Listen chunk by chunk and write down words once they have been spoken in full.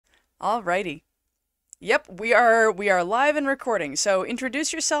Alrighty. Yep, we are live and recording. So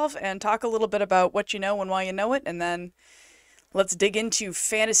introduce yourself and talk a little bit about what you know and why you know it, and then let's dig into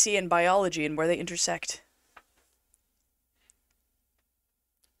fantasy and biology and where they intersect.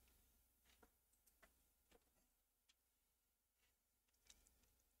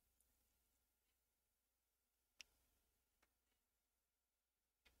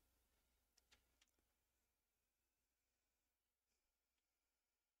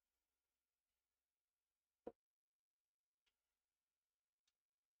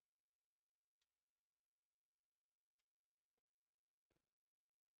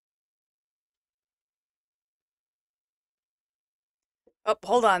 Oh,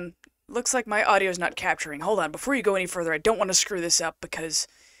 hold on. Looks like my audio's not capturing. Hold on, before you go any further, I don't want to screw this up because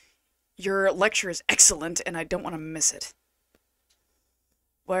your lecture is excellent and I don't want to miss it.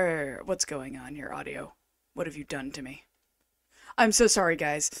 What's going on here, audio? What have you done to me? I'm so sorry,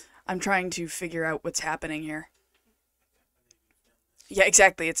 guys. I'm trying to figure out what's happening here. Yeah,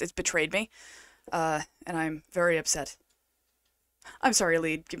 exactly. It's betrayed me. And I'm very upset. I'm sorry,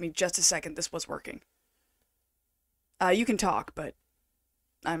 Lead. Give me just a second. This was working. You can talk, but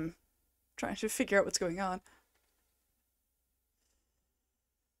I'm trying to figure out what's going on.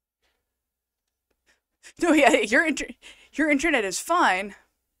 No, yeah, your internet is fine.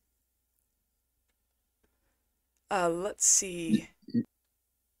 Let's see.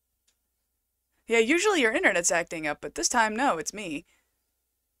 Yeah, usually your internet's acting up, but this time, no, it's me.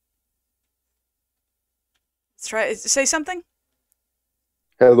 Let's try, say something?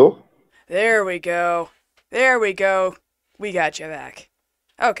 Hello. There we go. There we go. We got you back.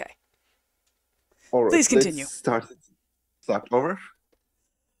 Okay, All right, please let's continue. start over.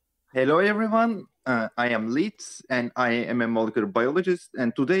 Hello, everyone. I am Leeds, and I am a molecular biologist.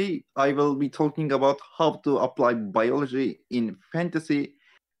 And today I will be talking about how to apply biology in fantasy,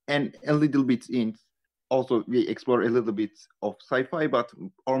 and a little bit in. Also, we explore a little bit of sci-fi, but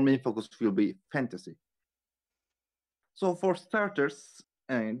our main focus will be fantasy. So, for starters,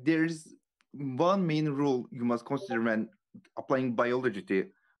 there is one main rule you must consider when applying biology to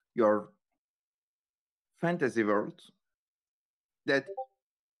your fantasy world, that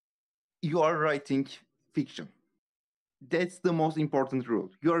you are writing fiction. That's the most important rule.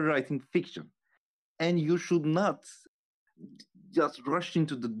 You are writing fiction. And you should not just rush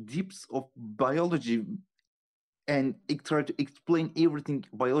into the deeps of biology and try to explain everything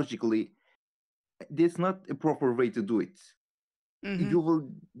biologically. That's not a proper way to do it. Mm-hmm. You will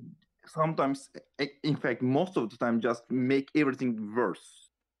sometimes, in fact, most of the time, just make everything worse.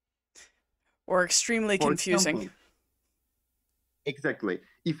 Or extremely For confusing. example, exactly.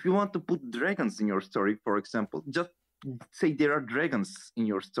 If you want to put dragons in your story, for example, just say there are dragons in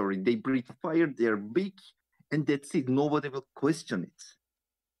your story. They breathe fire, they're big, and that's it. Nobody will question it.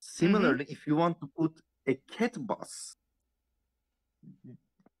 Mm-hmm. Similarly, if you want to put a cat boss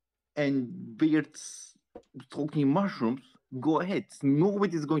and birds talking mushrooms, go ahead.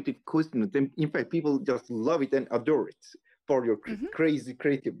 Nobody's going to question it. And in fact, people just love it and adore it for your Mm-hmm. crazy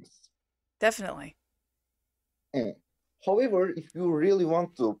creativeness. Definitely. Uh, However, if you really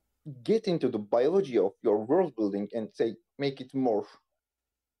want to get into the biology of your world building and say make it more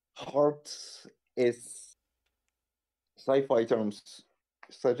hard as sci-fi terms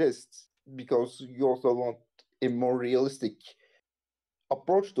suggest, because you also want a more realistic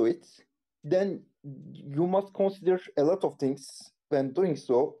approach to it, then you must consider a lot of things when doing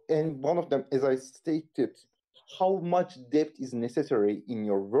so. And one of them, as I stated, how much depth is necessary in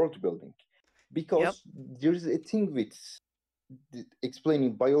your world building. Yep. Because there is a thing with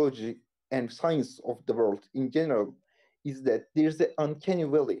explaining biology and science of the world in general, is that there's an uncanny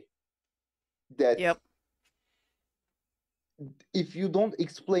valley that Yep. if you don't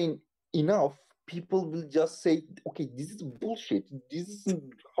explain enough, people will just say, okay, this is bullshit. This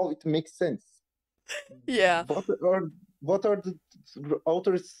isn't how it makes sense. Yeah. What are what are the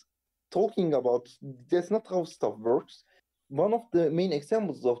authors talking about? That's not how stuff works. One of the main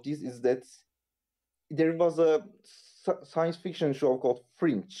examples of this is that there was a science fiction show called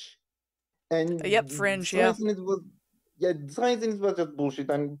Fringe, Yep. and Fringe. Yeah. science in it was, yeah, science in it was just bullshit,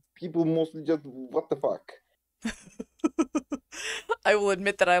 and people mostly just what the fuck. I will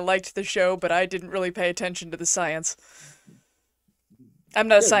admit that I liked the show, but I didn't really pay attention to the science. I'm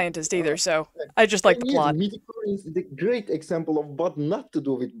not a Yeah, scientist either, so I just like and the yes, plot. midichlorians is a great example of what not to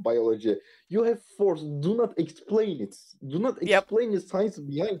do with biology. You have force, do not explain it. Do not Yep. explain the science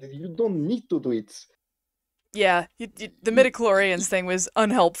behind it. You don't need to do it. Yeah. The midichlorians thing was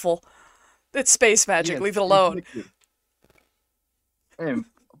unhelpful. It's space magic. Yes, Leave it alone. exactly. Um,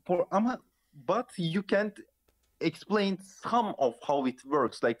 for but you can't. explain some of how it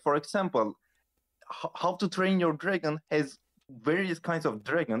works. Like, for example, how to train your dragon has various kinds of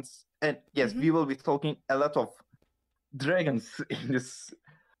dragons. And yes, Mm-hmm. we will be talking a lot of dragons in this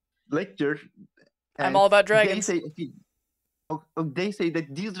lecture. I'm And all about they dragons. say, okay, they say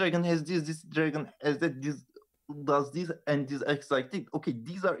that this dragon has this dragon has that, this does this, and this acts like this. Okay,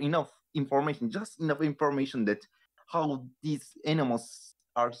 these are enough information, just enough information that how these animals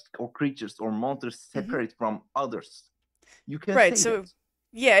are or creatures or monsters Mm-hmm. separate from others. You can Right. say that So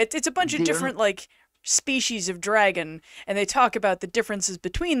yeah, it's a bunch of they are different like species of dragon, and they talk about the differences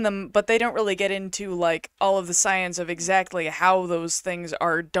between them, but they don't really get into like all of the science of exactly how those things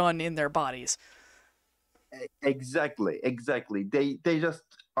are done in their bodies. exactly. They just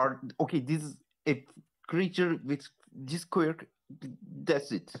are okay. This is a creature with this quirk.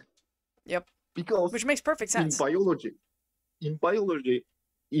 That's it. Yep. Because Which makes perfect in sense. biology, in biology,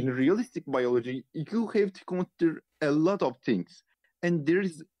 in realistic biology, you have to consider a lot of things, and there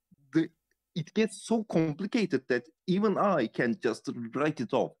is the it gets so complicated that even I can just write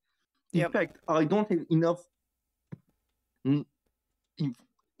it off. In Yep. fact, I don't have enough n-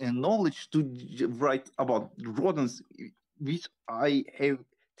 knowledge to write about rodents, which I have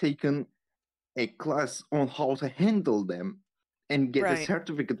taken a class on how to handle them and get a Right.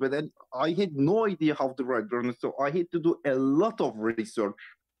 certificate. But then I had no idea how to write rodents, so I had to do a lot of research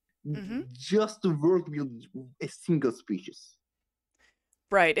Mm-hmm. just to work with a single species.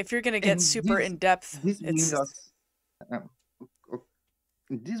 Right. If you're gonna get And super this in depth, this brings it's us um,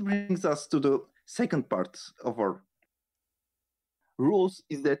 this brings us to the second part of our rules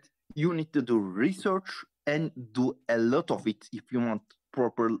is that you need to do research and do a lot of it if you want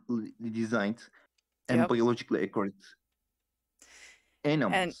properly designed and yep. biologically accurate And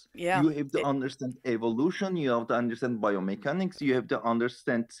animals. yeah. You have to understand evolution, you have to understand biomechanics, you have to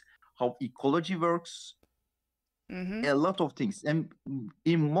understand how ecology works, Mm-hmm. a lot of things. And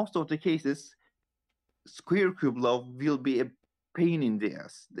in most of the cases, square cube law will be a pain in the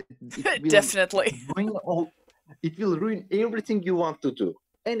ass. It will Definitely. ruin all. It will ruin everything you want to do.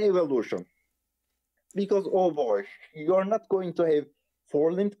 And evolution, because oh boy, you are not going to have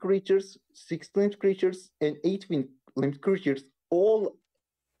four-limbed creatures, six-limbed creatures, and eight-limbed creatures all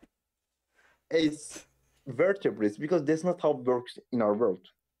as vertebrates, because that's not how it works in our world.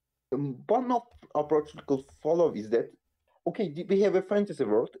 One of approach we could follow is that okay, we have a fantasy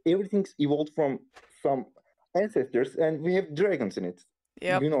world. Everything's evolved from some ancestors, and we have dragons in it.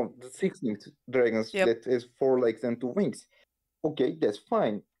 Yep. You know, the six-limbed dragons Yep. that has four legs and two wings. Okay, that's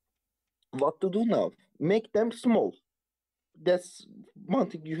fine. What to do now? Make them small. That's one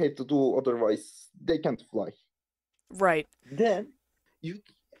thing you have to do, otherwise they can't fly. Right. Then you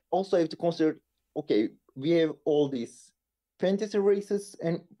also have to consider, okay, we have all these fantasy races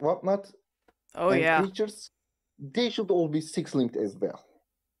and whatnot Oh and yeah. creatures. They should all be six-limbed as well.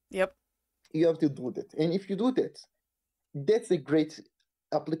 Yep. You have to do that. And if you do that, that's a great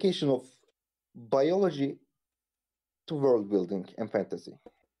application of biology to world building and fantasy.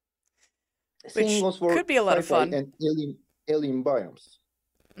 Same Which goes for could be a lot of sci-fi fun. and alien biomes.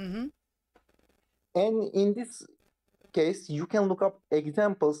 Mm-hmm. And in this case, you can look up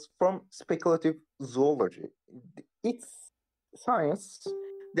examples from speculative zoology. It's science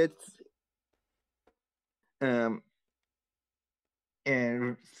that um,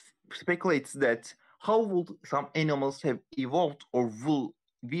 and speculates that how would some animals have evolved or will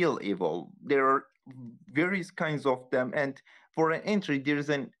evolve. There are various kinds of them, and for an entry, there is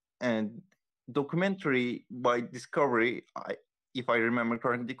an documentary by Discovery, if I remember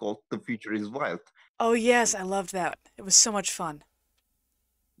correctly, called "The Future Is Wild." Oh yes, I loved that. It was so much fun.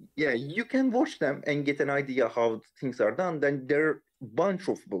 Yeah, you can watch them and get an idea how things are done. Then there are a bunch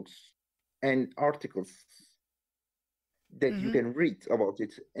of books and articles that you Mm-hmm. can read about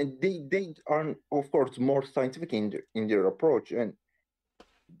it, and they are of course more scientific in their approach, and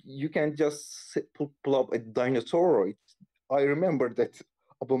you can just pull up a dinosaur. I remember that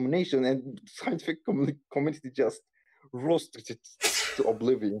abomination, and scientific community just roasted it to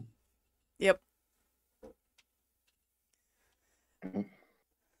oblivion. Yep. Mhm.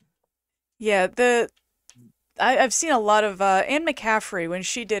 Yeah. I've seen a lot of Anne McCaffrey when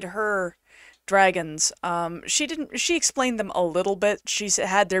she did her dragons. She explained them a little bit. She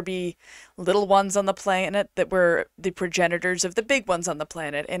had there be little ones on the planet that were the progenitors of the big ones on the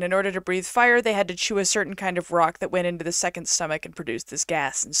planet, and in order to breathe fire, they had to chew a certain kind of rock that went into the second stomach and produced this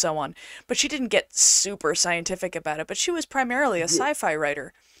gas, and so on. But she didn't get super scientific about it. But she was primarily a Yeah, sci-fi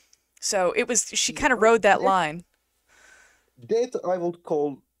writer, so it was she kind of rode that that line. that I would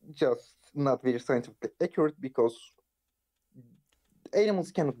call just not very scientifically accurate, because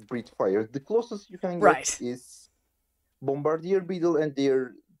animals cannot breathe fire. The closest you can get Right. is bombardier beetle and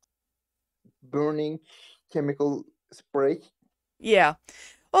their burning chemical spray. Yeah.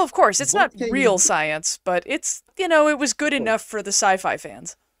 Well, of course, it's not What can real you? science, but it was good Of enough for the sci-fi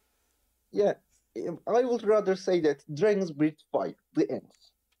fans. Yeah, I would rather say that dragons breathe fire. The end.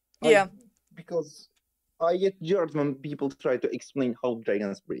 I Yeah. because I get jealous when people try to explain how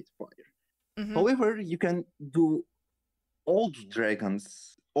dragons breathe fire. Mhm. However, you can do old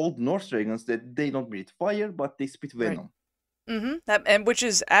dragons, old Norse dragons that they don't breathe fire, but they spit Right. venom. Mhm. That and which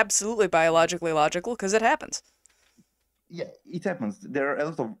is absolutely biologically logical because it happens. Yeah, it happens. There are a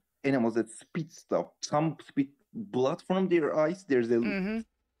lot of animals that spit stuff. Some spit blood from their eyes. There's a Mhm.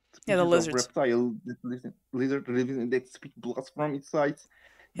 Yeah, the species of lizards. reptile that lives in, lizard that spit blood from its eyes.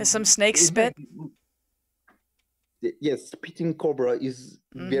 Yeah, some snakes In fact, spit. yes, spitting cobra is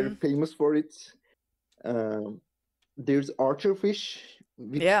very Mhm. famous for it. Um, there's archerfish,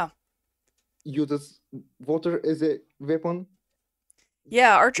 which Yeah. uses water as a weapon.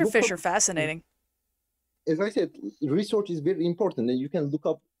 Yeah, archer Look fish up, are fascinating. as I said, research is very important, and you can look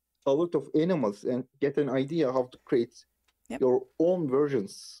up a lot of animals and get an idea how to create Yep. your own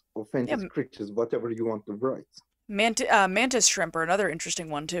versions of Yeah, fantasy creatures, whatever you want to write. mantis shrimp are another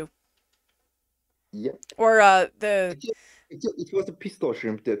interesting one too. Yeah, Or the it, it was a pistol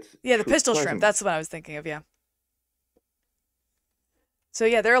shrimp that yeah, the pistol surprised shrimp. me. That's the one I was thinking of, yeah. So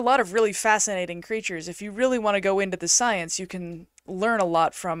yeah, there are a lot of really fascinating creatures. If you really want to go into the science, you can learn a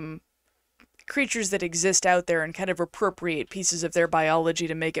lot from creatures that exist out there and kind of appropriate pieces of their biology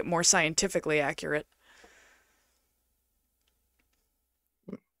to make it more scientifically accurate.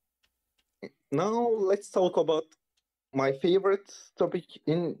 Now let's talk about my favorite topic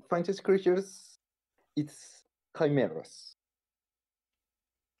in fantasy creatures. It's chimeras.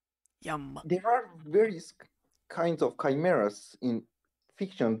 Yum. There are various kinds of chimeras in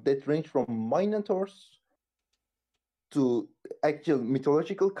fiction that range from minotaurs to actual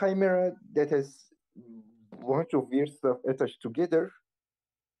mythological chimera that has a bunch of weird stuff attached together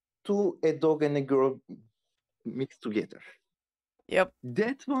to a dog and a girl mixed together. Yep.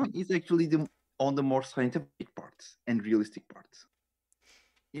 That one is actually on the more scientific parts and realistic parts.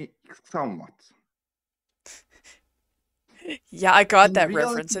 Somewhat. Yeah, I got In that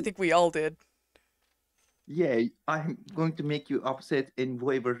reference. I reality, think we all did. yeah, I'm going to make you upset and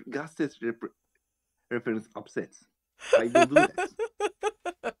whoever got this reference upset. I will do that.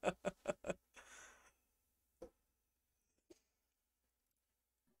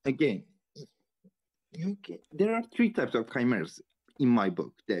 Again, there are three types of chimeras in my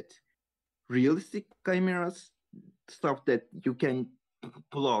book: that realistic chimeras, stuff that you can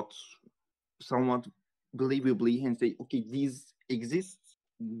pull out somewhat believably and say, okay, these exist.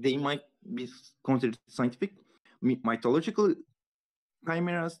 They might be considered scientific. Mythological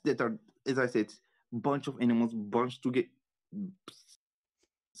chimeras that are, as I said, bunch of animals bunched together,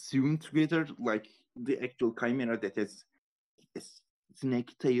 sewn together, like the actual chimera that has a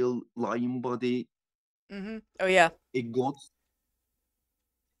snake tail, lion body, Oh yeah. a goat.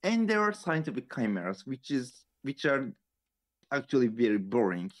 And there are scientific chimeras, which are actually very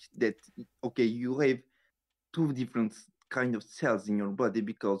boring. That okay, you have two different kind of cells in your body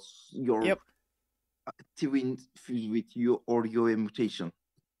because your Yep. twin fused with you or your mutation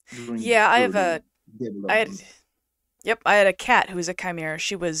during Yeah, early I had development. Yep, I had a cat who was a chimera.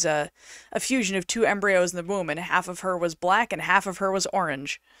 She was a fusion of two embryos in the womb, and half of her was black and half of her was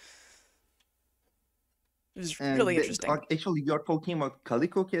orange. It was And really interesting. actually, you're talking about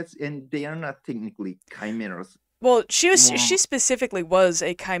calico cats, and they are not technically chimeras. Well, she More, specifically was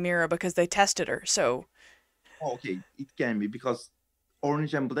a chimera because they tested her. So, okay, it can be because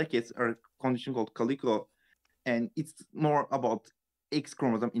orange and black cats are a condition called calico, and it's more about X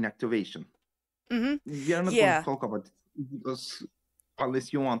chromosome inactivation. mm-hmm. We are not going to Yeah, talk about it because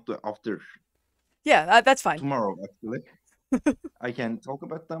unless you want to after yeah, that's fine. tomorrow, actually, I can talk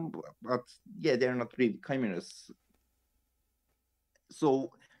about them. But yeah, they're not really chimeras.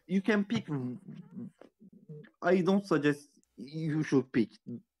 So you can pick. I don't suggest you should pick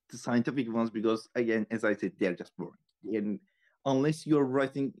the scientific ones because, again, as I said, they're just boring. And unless you're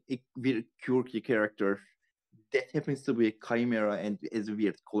writing a very quirky character that happens to be a chimera and is a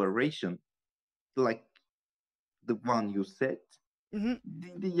weird coloration, like the one you said, Mm-hmm.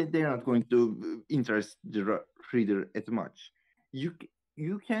 they're not going to interest the reader as much. You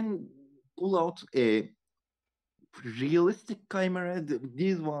you can pull out a realistic chimera.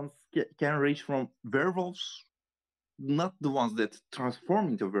 These ones can range from werewolves, not the ones that transform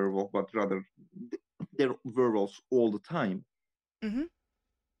into werewolf, but rather they're werewolves all the time. Mm-hmm.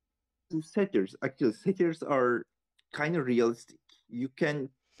 To satyrs, actually, satyrs are kind of realistic. You can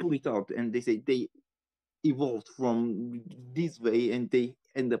pull it out, and they say they evolved from this way, and they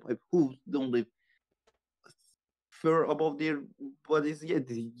end up like who don't live fur above their bodies yet.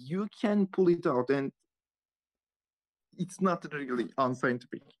 You can pull it out, and it's not really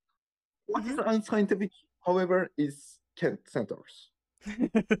unscientific. What is Mm-hmm. unscientific, however, is centaurs.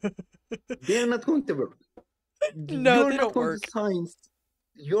 They are not going to work. No, You're they not don't going to work. science.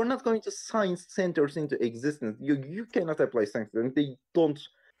 You're not going to science centaurs into existence. You cannot apply science, and they don't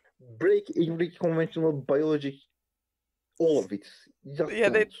break every conventional biology. All of it, just Yeah,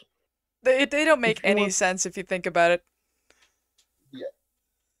 don't. they don't make If you any want, sense if you think about it. yeah,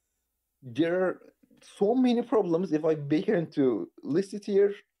 there are so many problems. If I begin to list it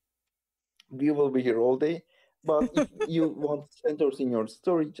here, we will be here all day. But if you want centaurs in your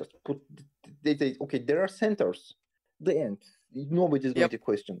story, just put they say, okay, there are centaurs. The end. Nobody's going Yep. to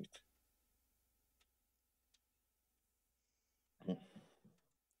question it.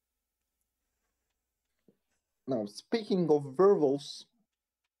 Now, speaking of werewolves,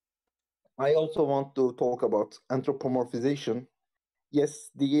 I also want to talk about anthropomorphization.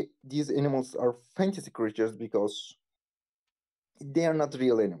 Yes, these animals are fantasy creatures because they are not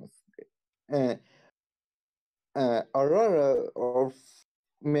real animals. Uh, Arara, our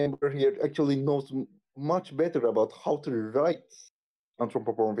member here, actually knows much better about how to write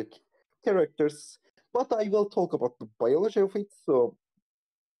anthropomorphic characters, but I will talk about the biology of it, so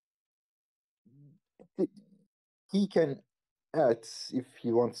he can add if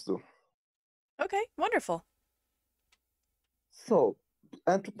he wants to. Okay, wonderful. So,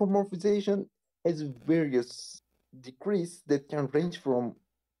 anthropomorphization has various degrees that can range from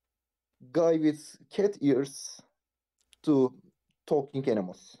guy with cat ears to talking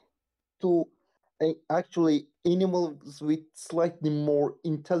animals to actually animals with slightly more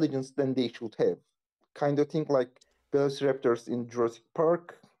intelligence than they should have. Kind of thing like velociraptors in Jurassic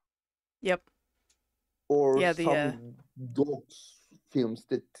Park Yep. or Yeah, the some dogs films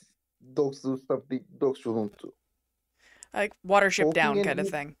that dogs do stuff the dogs shouldn't do. like Watership Talking Down kind of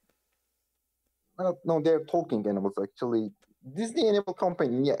animals, thing. no, they're talking animals actually. Disney Animal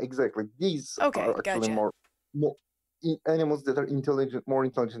Company, yeah, exactly. These Okay, are actually gotcha. more animals that are intelligent, more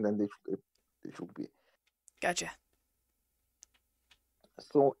intelligent than they should be. Gotcha.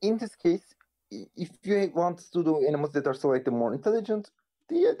 So in this case, if you want to do animals that are slightly more intelligent,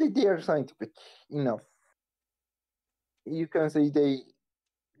 they are scientific enough. You can say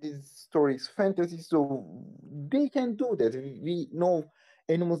this story is fantasy, so they can do that. We know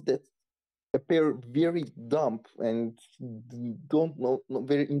animals that appear very dumb and don't know not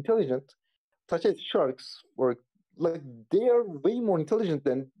very intelligent, such as sharks, or like they are way more intelligent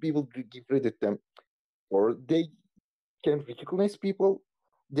than people give credit them, or they can recognize people,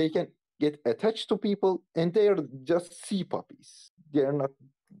 they can get attached to people, and they are just sea puppies. They are not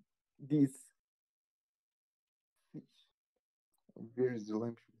these. Where is the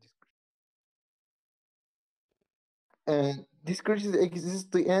line? And these creatures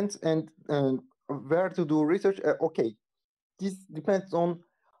exist to end and where to do research. Okay, this depends on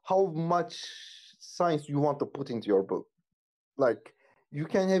how much science you want to put into your book. Like you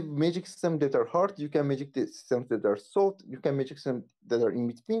can have magic systems that are hard, you can magic systems that are soft, you can magic systems that are in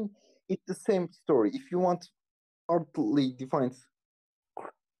between. It's the same story. If you want hardly defined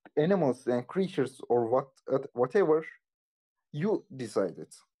animals and creatures or whatever, you decide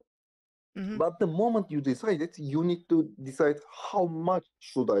it. Mm-hmm. But the moment you decide it, you need to decide how much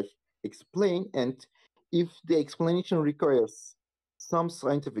should I explain, and if the explanation requires some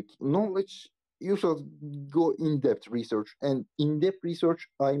scientific knowledge, you should go in-depth research. And in-depth research,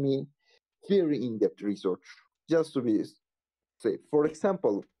 I mean very in-depth research, just to be safe. For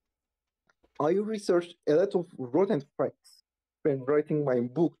example, I researched a lot of rodent facts when writing my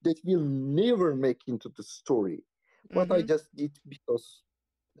book that will never make into the story, but I Mm-hmm. just did because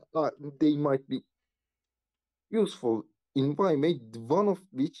they might be useful in my made, one of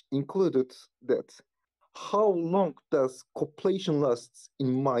which included that how long does copulation lasts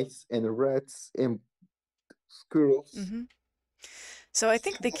in mice and rats and squirrels? Mm-hmm. So I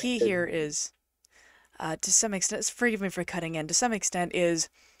think Stuff the like key that. here is, to some extent, forgive me for cutting in, to some extent, is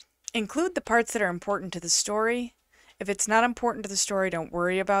include the parts that are important to the story. If it's not important to the story, don't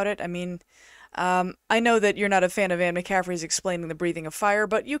worry about it. I mean, I know that you're not a fan of Anne McCaffrey's explaining the breathing of fire,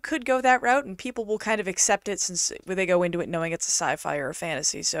 but you could go that route and people will kind of accept it since they go into it knowing it's a sci-fi or a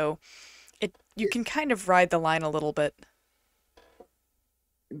fantasy. So you Yes. can kind of ride the line a little bit.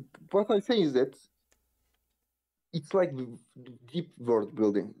 What I say is that it's like deep world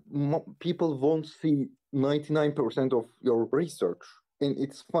building. People won't see 99% of your research, and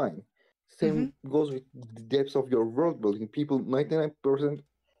it's fine. Mm-hmm. Same goes with the depth of your world building. People, 99%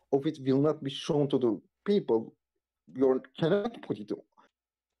 of it will not be shown to the people, you cannot put it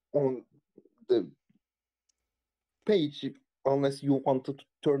on the page unless you want to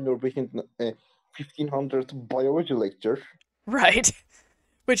turn your brain into a 1500 biology lecture. Right.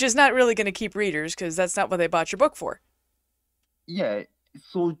 Which is not really going to keep readers because that's not what they bought your book for. Yeah,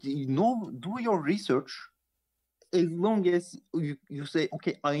 so do your research as long as you say,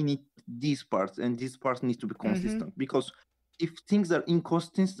 okay, I need these parts and these parts need to be Mm-hmm. consistent. Because if things are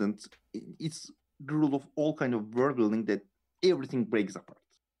inconsistent, it's the rule of all kind of world building that everything breaks apart.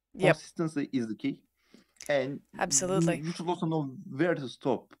 Yep. Consistency is the key, and Absolutely. you should also know where to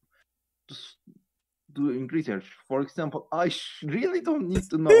stop to doing research. For example, I really don't need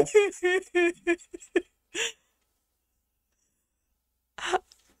to know.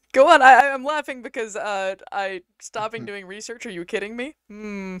 Go on. I'm laughing because I stopping doing research. Are you kidding me?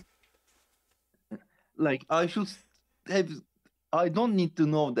 Hmm. Like I should have. I don't need to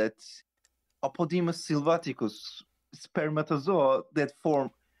know that Apodemus sylvaticus spermatozoa that form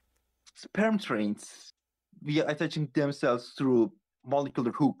sperm trains via attaching themselves through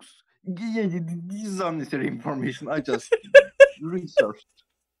molecular hooks. Yeah, this is unnecessary information. I just researched.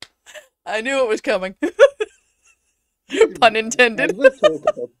 I knew it was coming. Yeah, Pun I intended. will talk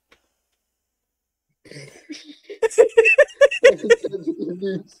about. Pun intended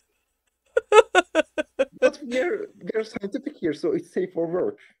indeed. But we are scientific here, so it's safe for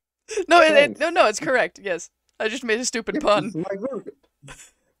work. No, Science. no, it's correct. Yes, I just made a stupid Yep, pun. it's my work.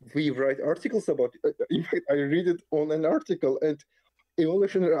 We write articles about it. In fact, I read it on an article and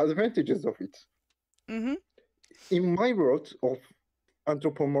evolutionary advantages of it. Mm-hmm. In my world of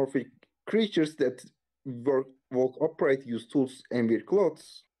anthropomorphic creatures that walk upright, use tools, and wear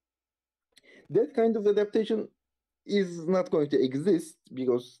clothes, that kind of adaptation is not going to exist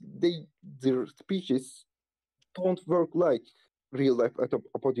because their species don't work like real life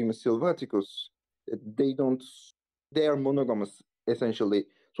Apodemus sylvaticus. They don't. They are monogamous essentially.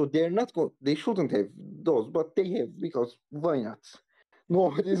 So they shouldn't have those, but they have because why not?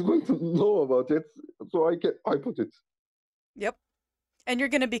 Nobody is going to know about it, so I put it. Yep. And you're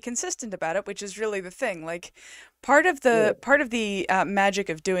going to be consistent about it, which is really the thing. Like, Yeah, part of the magic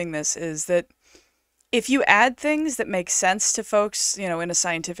of doing this is that if you add things that make sense to folks, in a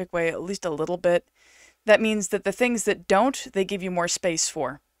scientific way, at least a little bit, that means that the things that don't, they give you more space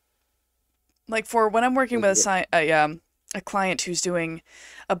for. Like for when I'm working with yeah, a client who's doing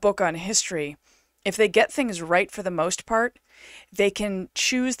a book on history, if they get things right for the most part, they can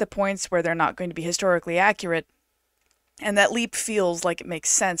choose the points where they're not going to be historically accurate, and that leap feels like it makes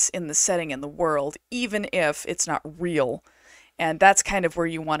sense in the setting and the world, even if it's not real. And that's kind of where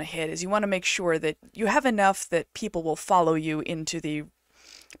you want to hit, is you want to make sure that you have enough that people will follow you into the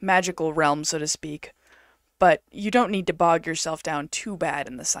magical realm, so to speak. But you don't need to bog yourself down too bad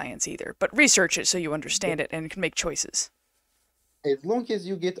in the science either. But research it so you yeah. understand it and can make choices. As long as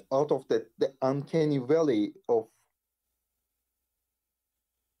you get out of the uncanny valley of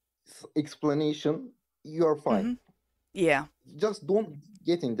explanation, you're fine. Mm-hmm. Yeah. Just don't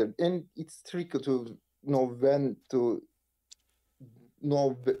get in there, and it's tricky to know when to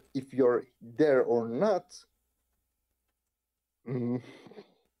know if you're there or not. Mm,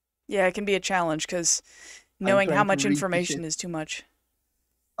 Yeah, it can be a challenge because I'm knowing how trying to much read the chat. information is too much.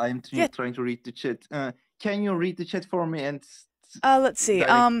 I'm Yeah. trying to read the chat. Can you read the chat for me and Let's see.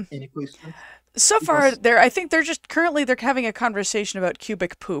 direct any questions? So far, Because I think they're having a conversation about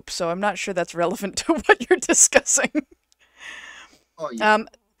cubic poop, so I'm not sure that's relevant to what you're discussing. oh yeah, Um,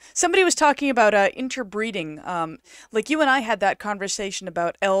 Somebody was talking about interbreeding. Like you and I had that conversation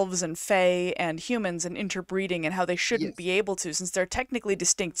about elves and fae and humans and interbreeding and how they shouldn't be yes, able to since they're technically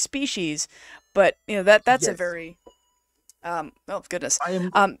distinct species. But that's a yes. very oh goodness. I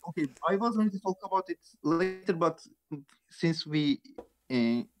am Um, okay. I was going to talk about it later, but since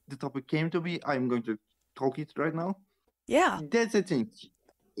the topic came to me, I'm going to talk it right now. yeah. That's the thing.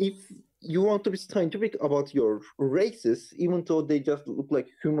 If you want to be scientific about your races, even though they just look like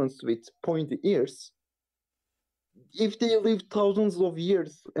humans with pointy ears, if they live thousands of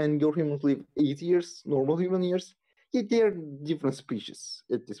years and your humans live 8 years, normal human years, yeah, they're different species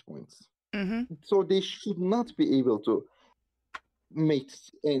at this point. Mm-hmm. So they should not be able to mate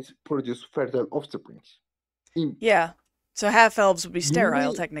and produce fertile offspring. In, Yeah. So half elves would be you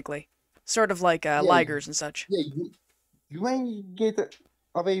sterile may, technically, sort of like yeah, ligers and such. yeah, you may get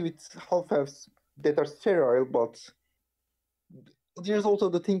away with half elves that are sterile, but there's also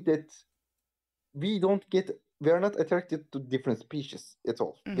the thing that we are not attracted to different species at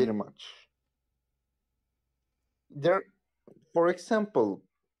all, Mm-hmm. very much. There, for example,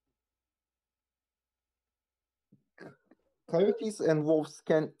 coyotes and wolves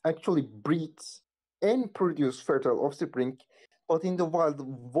can actually breed and produce fertile offspring, but in the wild,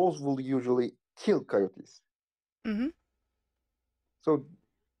 wolves will usually kill coyotes. Mm-hmm. So,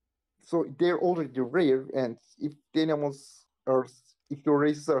 so they're already rare, and if the animals are, if your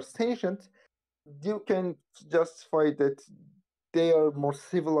races are sentient, you can justify that they are more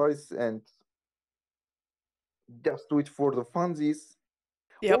civilized and just do it for the funsies,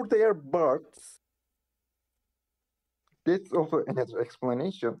 Yep. or they are bards. That's also another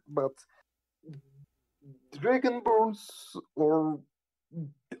explanation, but dragonborns or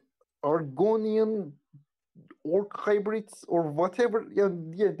Argonian orc hybrids or whatever, yeah,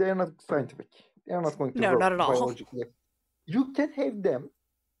 they're not scientific. They're not going to No, work not at all. biologically. You can have them.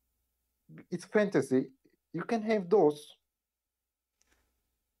 It's fantasy. You can have those,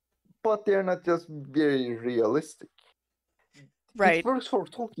 but they're not just very realistic. It Right. works for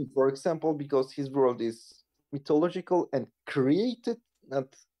Tolkien, for example, because his world is mythological and created, not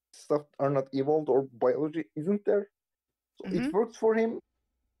stuff are not evolved or biology isn't there. So Mm-hmm. it works for him,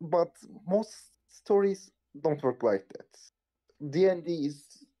 but most stories don't work like that. D&D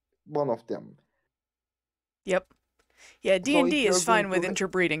is one of them. Yep. Yeah, So D&D if you're is going fine with to,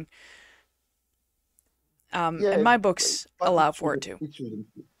 interbreeding. And yeah, my books but allow for it too. it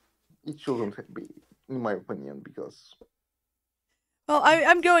shouldn't be, in my opinion, because Well,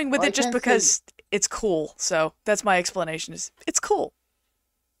 I'm going with I it just can say, because it's cool. So that's my explanation. Is it's cool.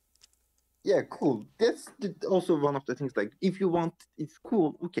 yeah, cool. That's also one of the things. Like, if you want, it's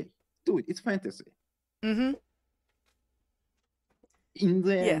cool. Okay, do it. It's fantasy. Mm-hmm. In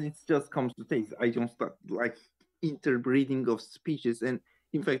the Yeah. end, it just comes to taste. I don't start like interbreeding of species, and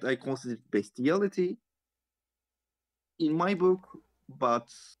in fact, I consider bestiality in my book. But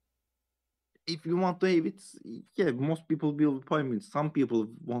if you want to have it, yeah, most people will be fine with. Some people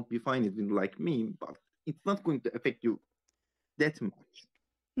won't be fine with it, like me, but it's not going to affect you that much.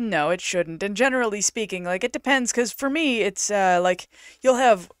 No, it shouldn't. And generally speaking, like it depends. Because for me, it's like you'll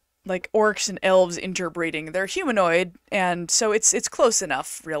have like orcs and elves interbreeding. They're humanoid, and so it's close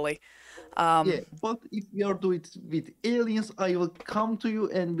enough, really. Yeah, Um, but if you are doing it with aliens, I will come to you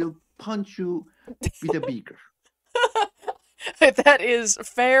and will punch you with a beaker. that is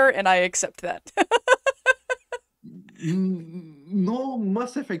fair, and I accept that. No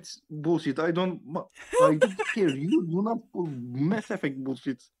Mass Effect bullshit. I don't care. You do not pull Mass Effect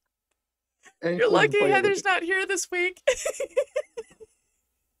bullshit and You're call it lucky biology. Heather's not here this week.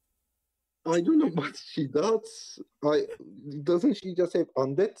 I don't know what she does. I Doesn't she just have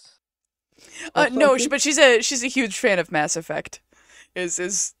undead or No, something? but she's a huge fan of Mass Effect.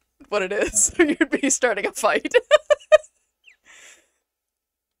 Is what it is. You'd be starting a fight.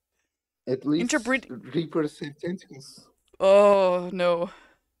 At least Interbreed. Reapers have tentacles. Oh no.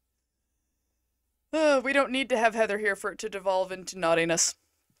 We don't need to have Heather here for it to devolve into naughtiness.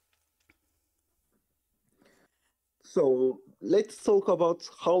 So let's talk about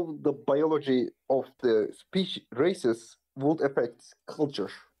how the biology of the species races would affect culture,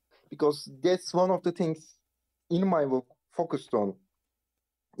 because that's one of the things in my book focused on,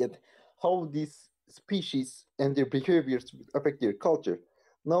 that how these species and their behaviors affect their culture.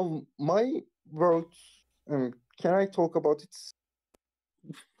 Now, my world, can I talk about it?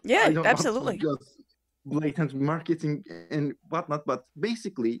 I Yeah, don't want to absolutely. just blatant marketing and whatnot, but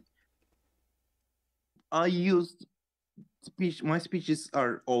basically, I used my speeches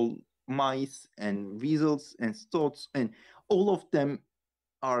are all mice and weasels and stoats, and all of them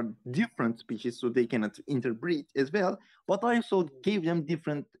are different species, so they cannot interbreed as well. But I also gave them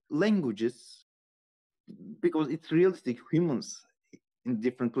different languages because it's realistic. Humans in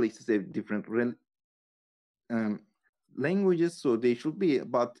different places have different um, languages, so they should be.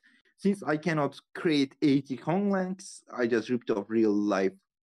 But since I cannot create 80 conlangs, I just ripped off real life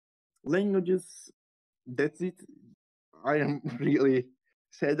languages. That's it. I am really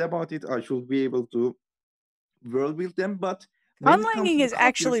sad about it. I should be able to world build them, but when it comes Conlanging to the is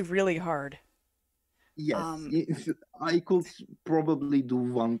actually cultures, really hard. yes, Um, I could probably do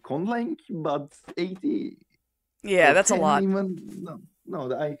one conlang, but 80 yeah, or that's a 10 lot. even, no,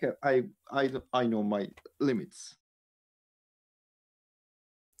 I know my limits.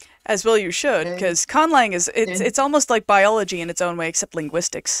 As well you should, And because conlang is and it's almost like biology in its own way, except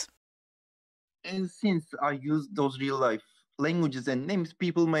linguistics. and since I use those real life languages and names,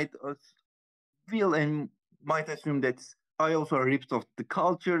 people might feel and might assume that I also ripped off the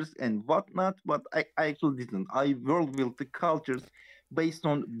cultures and whatnot, but I actually didn't. I world built the cultures based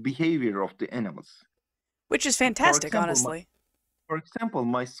on behavior of the animals. Which is For fantastic, example, honestly.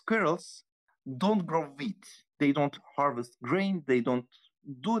 my squirrels don't grow wheat. They don't harvest grain. They don't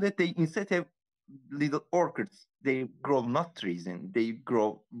do that. They instead have little orchards. They grow nut trees and they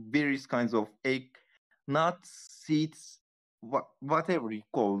grow various kinds of egg nuts, seeds, whatever you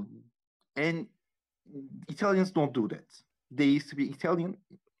call. And Italians don't do that. They speak Italian,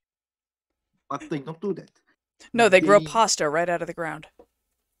 but they don't do that. No, they grow They, pasta right out of the ground.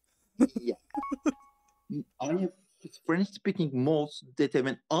 yeah, I have French-speaking malls that have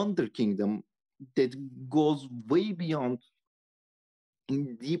an under kingdom that goes way beyond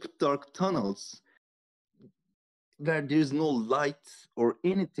in deep dark tunnels where there's no light or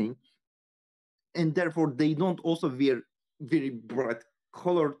anything, and therefore they don't also wear very bright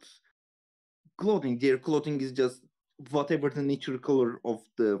colored clothing. Their clothing is just whatever the natural color of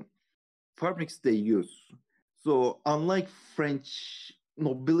the fabrics they use. So unlike French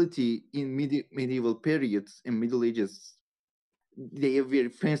nobility in medieval periods in Middle Ages, they have very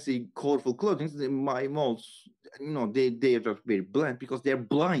fancy, colorful clothing. My malls, they are just very bland because they're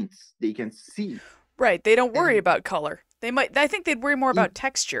blind. They can see. Right, they don't worry And about color. I think they'd worry more in about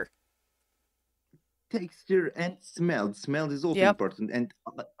texture. texture and smell. Smell is also Yep. important, and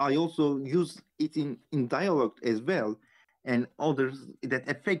I also use it in dialogue as well, and others that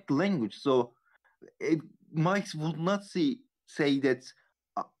affect language. So it mice would not say that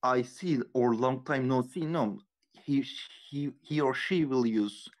I see or long time no see. No, he or she will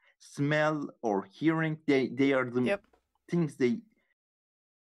use smell or hearing. They are the Yep. things they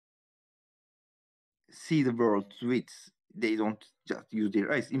see the world with. They don't just use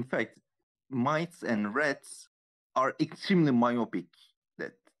their eyes. In fact, mice and rats are extremely myopic.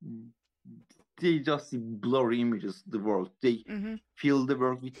 That they just see blurry images. The world. They Mhm. feel the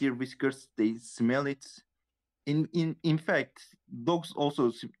world with their whiskers. They smell it. In fact, dogs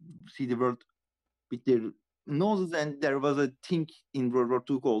also see the world with their noses. And there was a thing in World War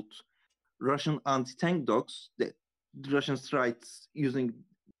II called Russian anti-tank dogs that the Russians tried using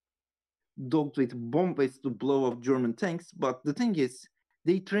dogs with bomb waste to blow up German tanks. But the thing is,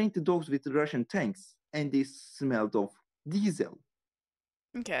 they trained the dogs with Russian tanks, and they smelled of diesel.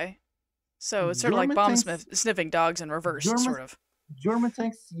 Okay. So it's sort of like German bomb tanks, sniffing dogs in reverse, German sort of. German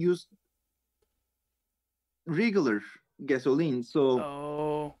tanks use regular gasoline. So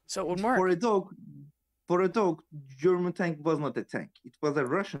Oh, so it wouldn't for work. a dog, for a dog, German tank was not a tank. It was a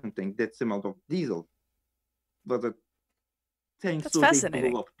Russian tank that smelled of diesel. Was a tank, That's so they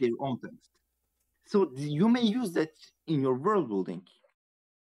fascinating. blow up their own tanks. So you may use that in your world building.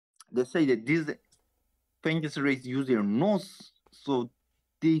 They say that these fantasy race use their nose, so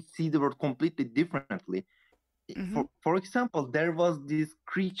they see the world completely differently. Mhm. For example, there was this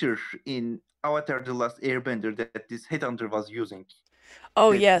creature in Avatar: The Last Airbender that this headhunter was using.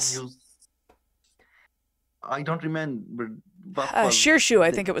 Oh, That yes. used I don't remember what was Sheer shoe, I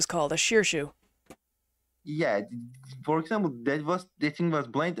the think it was called. A sheer shoe. yeah. For example, that thing was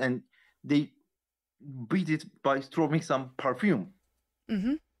blind, and they beat it by throwing some perfume.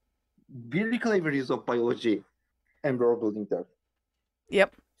 Mhm. Very clever use of biology and world building there.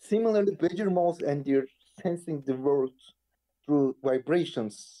 Yep. Similarly, badger mouse and their sensing the world through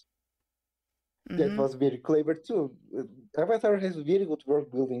vibrations. That Mhm. was very clever too. Avatar has very good world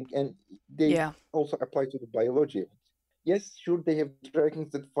building, and they Yeah. also apply to the biology. Yes, sure, they have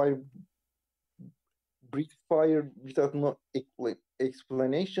dragons that breathe fire without no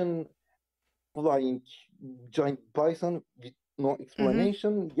explanation, flying giant bison with no Mhm.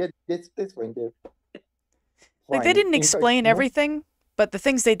 explanation. Yet that's when they're Like they flying. didn't In fact, explain most everything, but the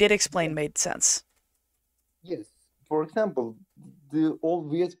things they did explain yes, made sense. yes. For example, the all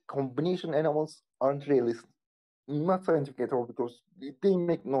weird combination animals aren't really not scientific at all because they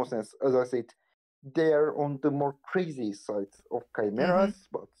make no sense. As I said, they are on the more crazy side of Mhm. chimeras,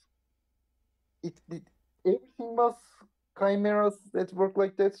 but it everything was chimeras that work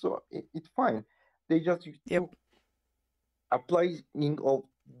like that, so it's fine. They just Yep. took applying of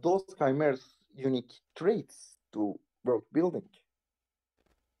those chimeras unique traits to world building.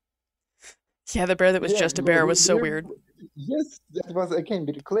 Yeah, the bear that was Yeah, just a bear was so weird. yes, that was again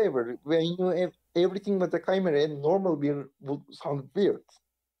very clever. When you have everything was a chimera, and normal beer would sound weird.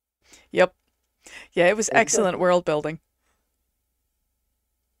 Yep. Yeah, it was excellent Exactly. world building.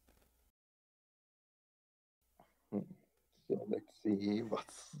 Hmm. So let's see, what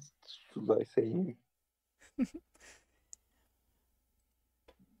should I say?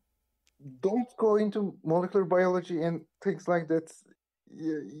 Don't go into molecular biology and things like that.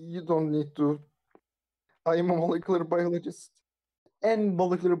 You don't need to. I am a molecular biologist, and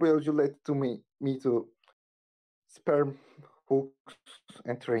molecular biology led to me to sperm hooks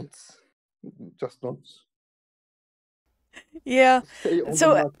and trains. Just don't Yeah. stay on the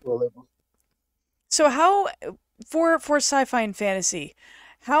So macro level. so how for sci-fi and fantasy,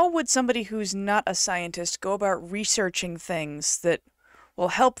 how would somebody who's not a scientist go about researching things that will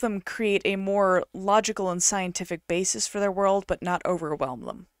help them create a more logical and scientific basis for their world, but not overwhelm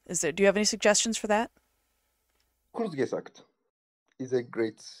them. Do you have any suggestions for that? Kurzgesagt is a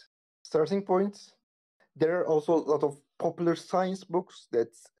great starting point. There are also a lot of popular science books that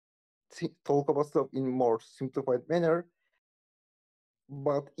talk about stuff in more simplified manner.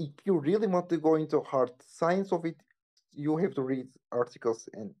 But if you really want to go into hard science of it, you have to read articles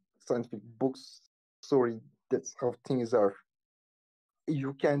and scientific books. Sorry, that's how things are.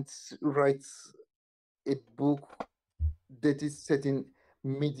 You can't write a book that is set in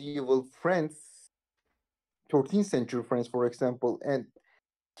medieval France, 13th century France, for example, and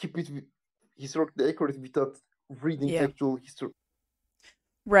keep it historically accurate without reading Yeah. actual history.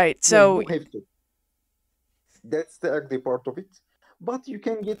 Right. Yeah, So, you have to. That's the ugly part of it. But you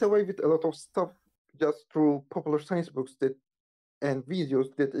can get away with a lot of stuff just through popular science books that and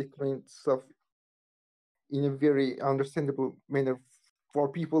videos that explain stuff in a very understandable manner for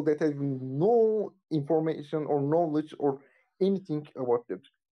people that have no information or knowledge or anything about that.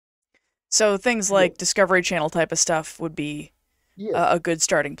 so things Yeah, like Discovery Channel type of stuff would be yes, a good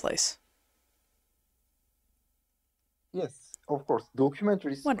starting place. yes, of course.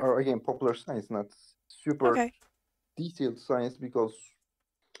 Documentaries are Wonderful. again popular science, not super Okay. detailed science, because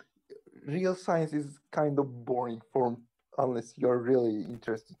real science is kind of boring for unless you're really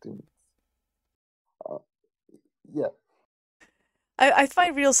interested in it. Uh, yeah, I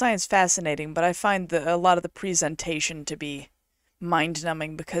find real science fascinating, but I find a lot of the presentation to be mind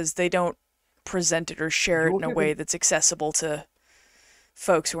numbing because they don't present it or share it you in a have way that's accessible to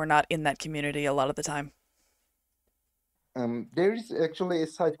folks who are not in that community a lot of the time. there is actually a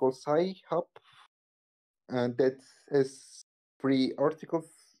site called Sci-Hub that has free articles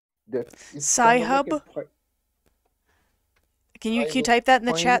that is Sci kind of like a Hub? I Can you will type that in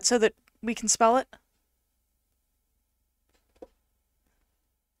the find it. chat so that we can spell it?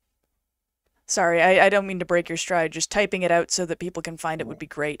 Sorry, I don't mean to break your stride. Just typing it out so that people can find it would uh, be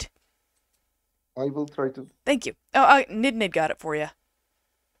great. I will try to. Thank you. Oh, Nid got it for you.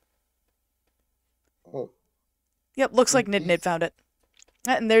 Oh, Yep, looks like Nid this found it.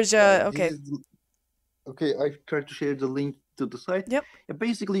 And there's this okay. is okay. I tried to share the link to the site. Yep.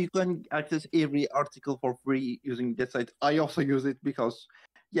 Basically, you can access every article for free using that site. I also use it because,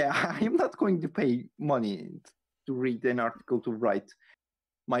 yeah, I'm not going to pay money to read an article to write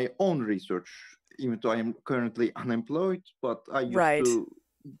my own research, even though I am currently unemployed. But I used Right. to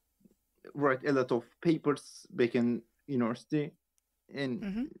write a lot of papers back in university, and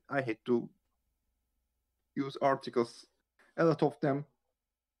Mhm. I had to use articles, a lot of them.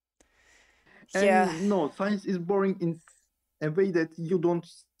 Yeah. And no, science is boring in a way that you don't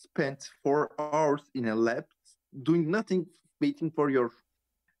spend 4 hours in a lab doing nothing, waiting for your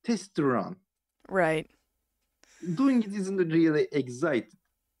test to run. Right. Doing it isn't really exciting.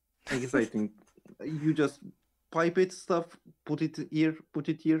 You just pipe it stuff, put it here,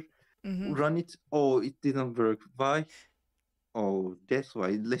 Mhm. run it. Oh, it didn't work. Why? Oh, that's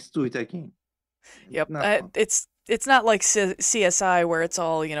why. Let's do it again. Yep. Not fun. It's not like CSI where it's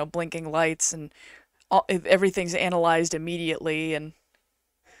all blinking lights and everything's analyzed immediately and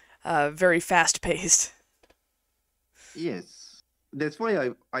very fast paced. Yes, that's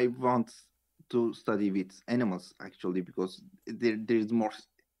why I want to study with animals actually, because there's more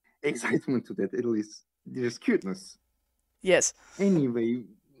excitement to that. At least there's cuteness. Yes. Anyway,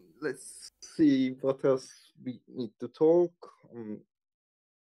 let's see what else we need to talk.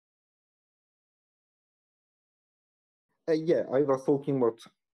 Yeah, I was talking about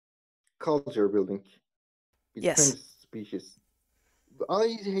culture building with Yes. famous species.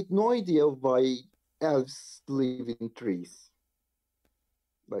 I had no idea why elves live in trees.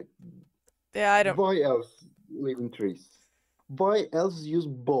 Like, Yeah, I don't. why elves live in trees? Why elves use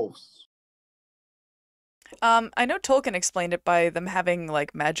bows? I know Tolkien explained it by them having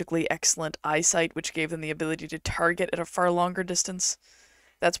like magically excellent eyesight, which gave them the ability to target at a far longer distance.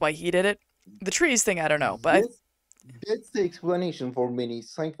 That's why he did it. The trees thing, I don't know, but Yes, that's the explanation for many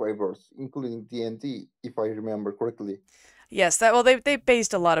sci-fi worlds, including D&D, if I remember correctly. yes, that well they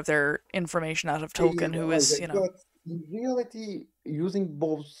based a lot of their information out of Tolkien, who is Isaac, but in reality, using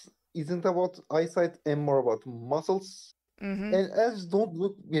bows isn't about eyesight and more about muscles. mm-hmm. And elves don't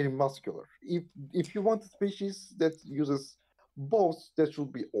look very muscular. If you want a species that uses bows, that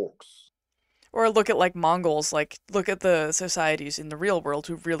should be orcs. Or look at like Mongols, like look at the societies in the real world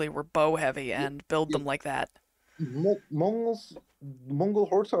who really were bow heavy Yeah, and build yeah. them like that. Mongol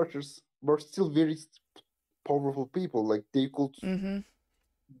horse archers were still very powerful people. Like they could, Mm-hmm.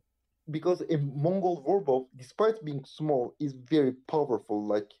 because a Mongol warbow, despite being small, is very powerful.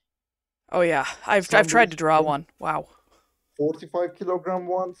 Like Oh yeah, I've tried somebody to draw from one. Wow. 45 kilogram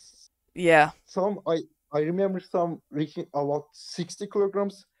ones. Yeah. Some I remember some reaching about 60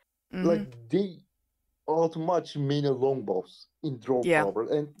 kilograms. Like Mm-hmm. they outmatch many longbows in draw Yeah. power,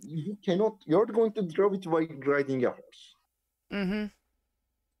 and you cannot. You're going to draw it by riding a horse. Mm-hmm.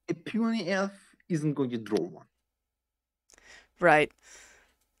 A puny elf isn't going to draw one. Right.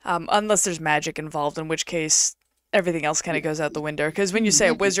 Unless there's magic involved, in which case everything else kind of Yeah, goes out the window. Because if when you you say a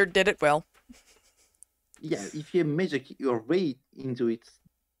magic, wizard did it, well, yeah, if you magic your way into it,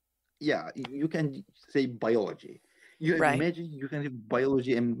 yeah, you can say biology. You have right. magic, you can have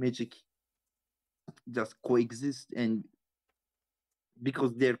biology and magic just coexist, and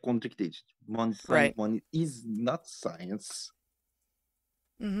because they're contradicted, one is science, Right. one is not science,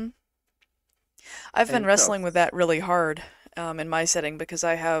 Mm-hmm. I've been and wrestling with thus, that really hard in my setting because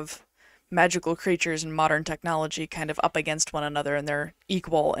I have magical creatures and modern technology kind of up against one another and they're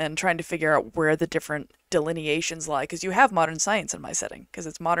equal and trying to figure out where the different delineations lie because you have modern science in my setting because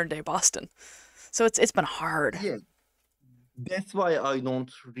it's modern day Boston. So it's been hard. yeah, that's why I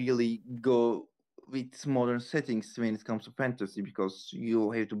don't really go with modern settings when it comes to fantasy, because you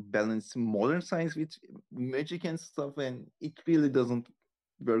have to balance modern science with magic and stuff, and it really doesn't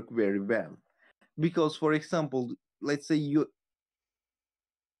work very well. Because, for example, let's say you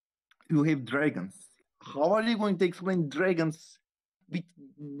have dragons. How are you going to explain dragons with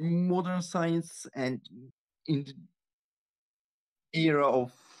modern science and in the era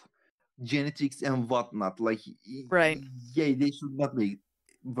of genetics and whatnot? Like, Right. yeah, they should not be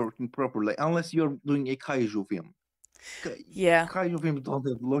working properly unless you're doing a kaiju film. Yeah. Kaiju films don't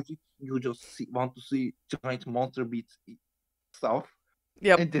have logic. You just want to see giant monster beat stuff,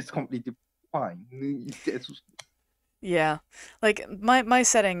 Yep. and that's completely fine. That's Yeah. Like my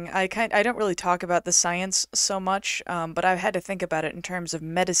setting, I don't really talk about the science so much, but I've had to think about it in terms of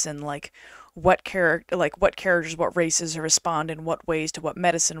medicine, like what characters, what races respond in what ways to what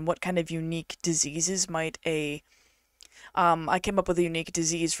medicine, what kind of unique diseases might a I came up with a unique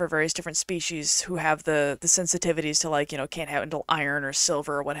disease for various different species who have the sensitivities to like, can't handle iron or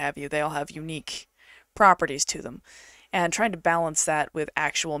silver or what have you. They all have unique properties to them. And trying to balance that with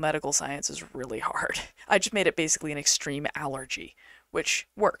actual medical science is really hard. I just made it basically an extreme allergy, which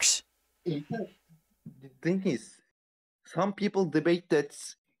works. the thing is, some people debate that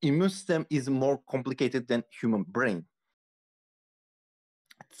immune system is more complicated than human brain.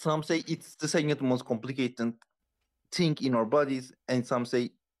 Some say it's the second most complicated thing in our bodies, and some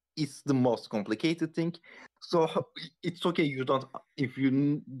say it's the most complicated thing. So it's okay you don't if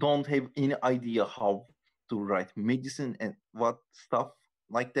you don't have any idea how to write medicine and what stuff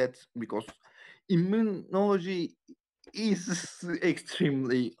like that, because immunology is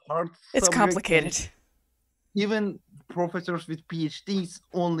extremely hard It's subject, and complicated. even professors with PhDs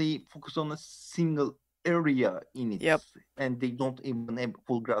only focus on a single area in it, Yep. and they don't even have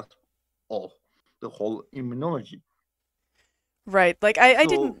full grasp of the whole immunology. Right. Like I So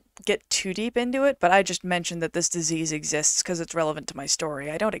didn't get too deep into it, but I just mentioned that this disease exists because it's relevant to my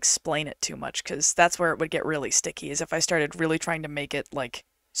story. I don't explain it too much because that's where it would get really sticky, is if I started really trying to make it like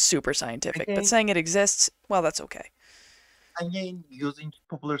super scientific. But again, saying it exists, well, that's okay. again, using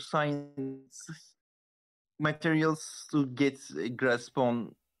popular science materials to get a grasp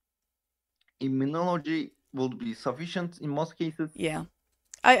on immunology would be sufficient in most cases. Yeah.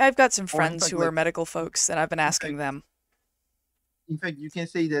 I've got some Or in friends fact, who are like medical folks, and I've been in asking fact, them. you can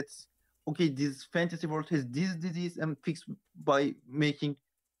say that okay, this fantasy world has this disease and fixed by making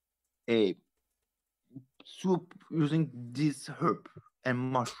a soup using this herb and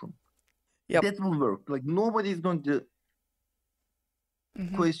mushroom. Yep. That will work. Like nobody is going to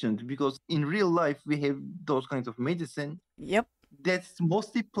Mm-hmm. question it, because in real life we have those kinds of medicine Yep. that's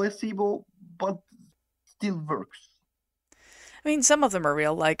mostly placebo, but still works. I mean, some of them are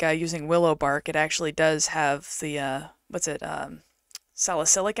real, like using willow bark. It actually does have the, what's it,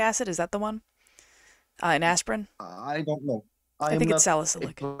 salicylic acid? Is that the one? In aspirin? I don't know. I I am think it's not a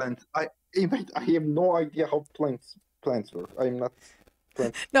salicylic. plant. I in fact I have no idea how plants work. I am not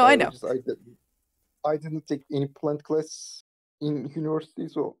plant No, I know. biologist. I didn't take any plant class in university,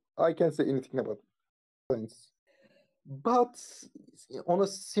 so I can't say anything about plants. But on a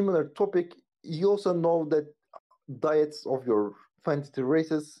similar topic, you also know that diets of your fantasy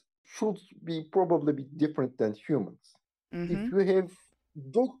races should be probably be different than humans. Mm-hmm. If you have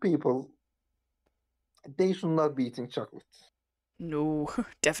dog people, they should not be eating chocolate. No,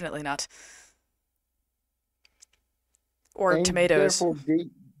 definitely not. Or And tomatoes.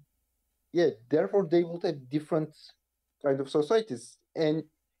 therefore they would have different kind of societies. And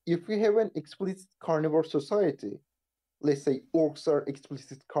if we have an explicit carnivore society, let's say orcs are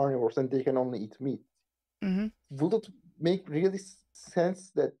explicit carnivores and they can only eat meat, Mm-hmm. would it make really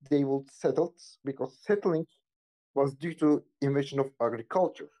sense that they will settle, because settling was due to invasion of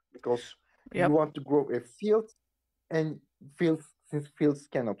agriculture, because you Yep. want to grow a field, and fields, since fields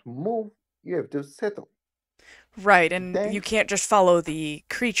cannot move, you have to settle. Right, and you Then, can't just follow the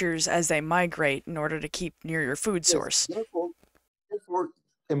creatures as they migrate in order to keep near your food yes, source. therefore,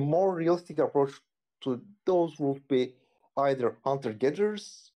 a more realistic approach to those would be either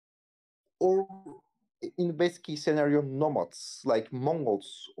hunter-gatherers, or in the best case scenario, nomads like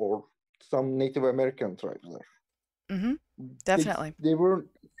Mongols or some Native American tribes there. Mm-hmm. They, Definitely. they were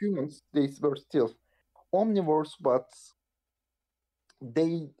humans, they were still omnivores, but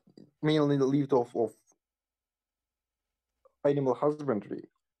they mainly lived off of animal husbandry.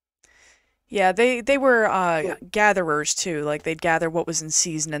 Yeah, they were So, gatherers too. Like they'd gather what was in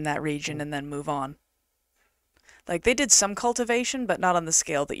season in that region and then move on. Like they did some cultivation, but not on the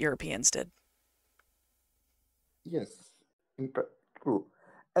scale that Europeans did. yes, true.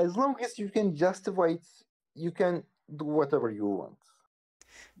 As long as you can justify it, you can do whatever you want.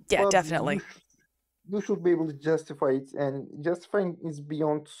 Yeah, But definitely. you should be able to justify it, and justifying is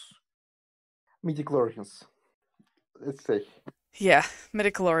beyond midichlorians, let's say. Yeah,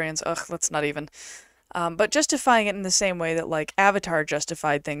 midichlorians. Ugh, let's not even. But justifying it in the same way that like Avatar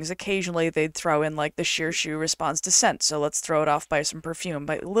justified things. Occasionally they'd throw in like the sheer shoe responds to scent, so let's throw it off by some perfume.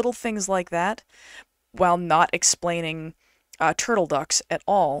 But little things like that, while not explaining turtle ducks at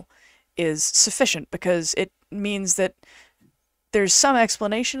all, is sufficient because it means that there's some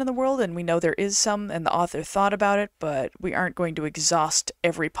explanation in the world, and we know there is some, and the author thought about it, but we aren't going to exhaust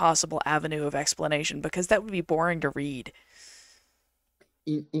every possible avenue of explanation because that would be boring to read.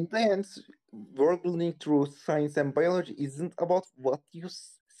 In the end, world building through science and biology isn't about what you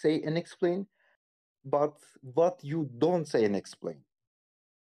say and explain, but what you don't say and explain,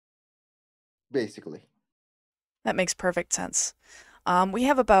 basically. That makes perfect sense. We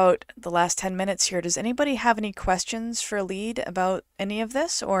have about the last 10 minutes here. Does anybody have any questions for Lead about any of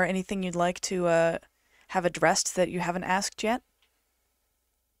this or anything you'd like to have addressed that you haven't asked yet?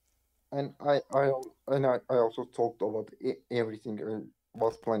 And I also talked about everything I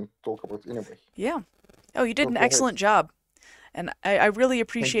was planning to talk about anyway. Yeah. Oh, you did So an go ahead. excellent job. And I really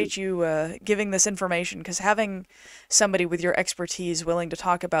Thank you. appreciate you giving this information because having somebody with your expertise willing to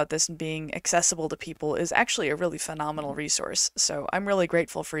talk about this and being accessible to people is actually a really phenomenal resource. So I'm really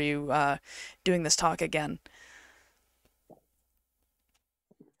grateful for you doing this talk again.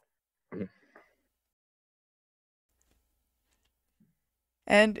 Mhm.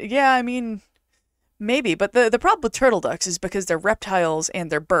 And yeah, I mean, maybe, but the problem with turtle ducks is because they're reptiles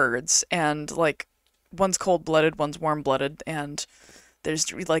and they're birds, and like one's cold-blooded, one's warm-blooded, and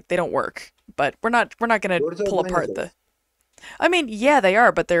there's like they don't work. But we're not gonna Birds are pull apart the. dinosaurs. I mean, yeah, they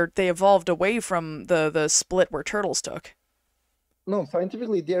are, but they evolved away from the split where turtles took. No,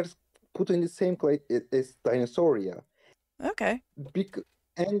 scientifically, they are put in the same class as dinosauria. Okay.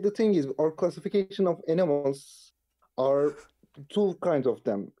 And the thing is, our classification of animals are two kinds of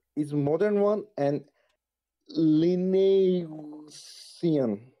them. It's modern one and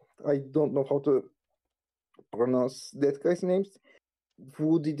Linnaeusian. I don't know how to pronounce that guy's names.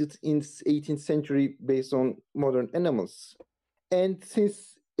 Who did it in 18th century based on modern animals. And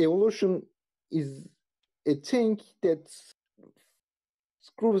since evolution is a thing that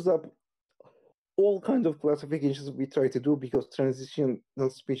screws up all kinds of classifications we try to do, because transitional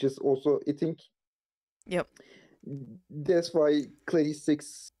species also a thing, Yep. that's why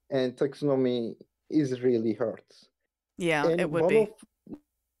cladistics and taxonomy is really hard. Yeah, it And would one of be.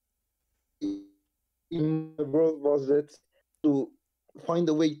 in my world was that to find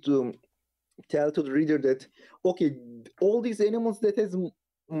a way to tell to the reader that, okay, all these animals that has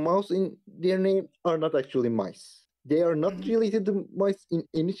mouse in their name are not actually mice. They are not Hmm. related to mice in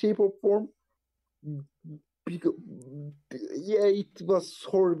any shape or form. Because, yeah, it was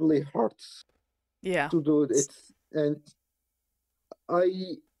horribly hard Yeah. to do it, and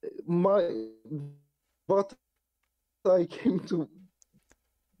I my what I came to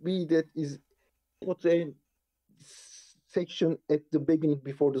be that is put a section at the beginning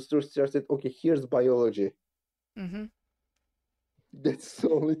before the story started. Okay, here's biology. Hmm. That's the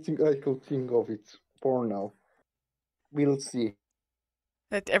only thing I could think of it for now. We'll see.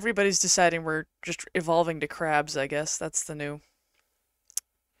 That everybody's deciding we're just evolving to crabs. I guess that's the new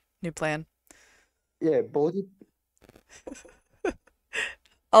plan. Yeah, body.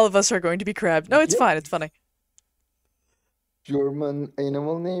 All of us are going to be crabs. No, it's Yep. fine. It's funny. German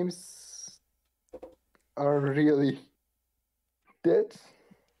animal names are really dead.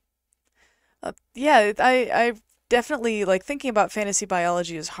 Yeah, I definitely like thinking about fantasy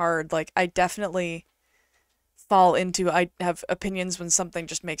biology is hard. Like I definitely fall into I have opinions when something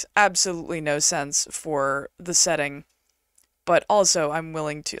just makes absolutely no sense for the setting, but also I'm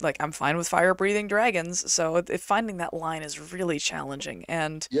willing to, like, I'm fine with fire breathing dragons, so if finding that line is really challenging,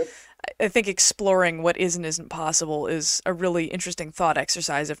 and Yep. I think exploring what is and isn't possible is a really interesting thought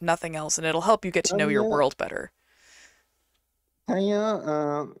exercise, if nothing else, and it'll help you get to know your Tanya, world better.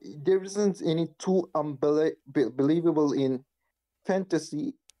 Tanya, there isn't any too unbelievable in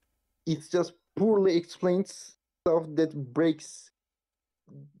fantasy. It's just poorly explained stuff that breaks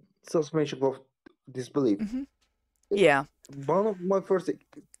suspension of disbelief. Hmm. Yeah. One of my first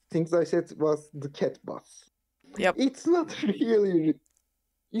things I said was the cat bus. Yep. It's not really.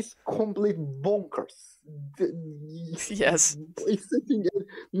 It's complete bonkers. Yes. It's the thing.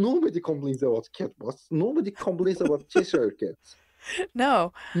 Nobody complains about cat bus. Nobody complains about Cheshire cat.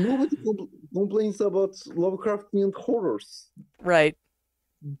 No. Nobody complains about Lovecraftian horrors. Right.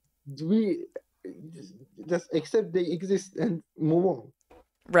 We just accept they exist and move on.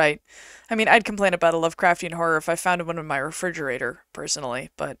 Right. I mean, I'd complain about a Lovecraftian horror if I found one in my refrigerator, personally,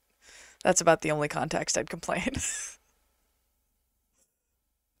 but that's about the only context I'd complain.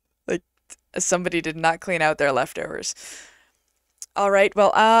 Like, somebody did not clean out their leftovers. All right,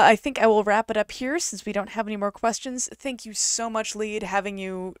 well, I think I will wrap it up here since we don't have any more questions. Thank you so much, Lead. Having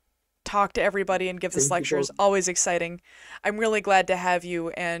you talk to everybody and give this Thank you lecture for is always exciting. I'm really glad to have you,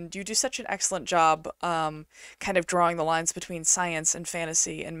 and you do such an excellent job kind of drawing the lines between science and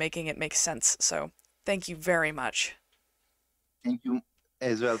fantasy and making it make sense. So thank you very much. thank you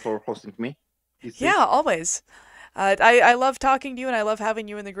as well for hosting me. Yeah, always. I love talking to you, and I love having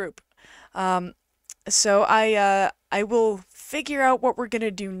you in the group. Um, so I will figure out what we're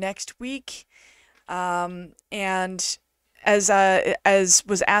gonna do next week. And as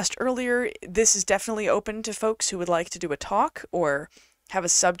was asked earlier, this is definitely open to folks who would like to do a talk or have a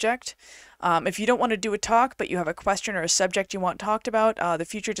subject. If you don't want to do a talk, but you have a question or a subject you want talked about, the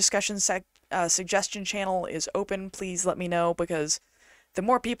future discussion suggestion channel is open. Please let me know, because the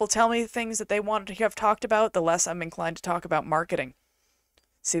more people tell me things that they want to have talked about, the less I'm inclined to talk about marketing.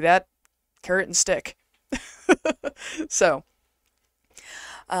 See that? Carrot and stick. So,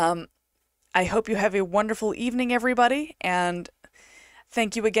 um, I hope you have a wonderful evening, everybody, and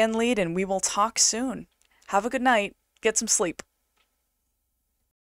thank you again, Lead, and we will talk soon. Have a good night. Get some sleep.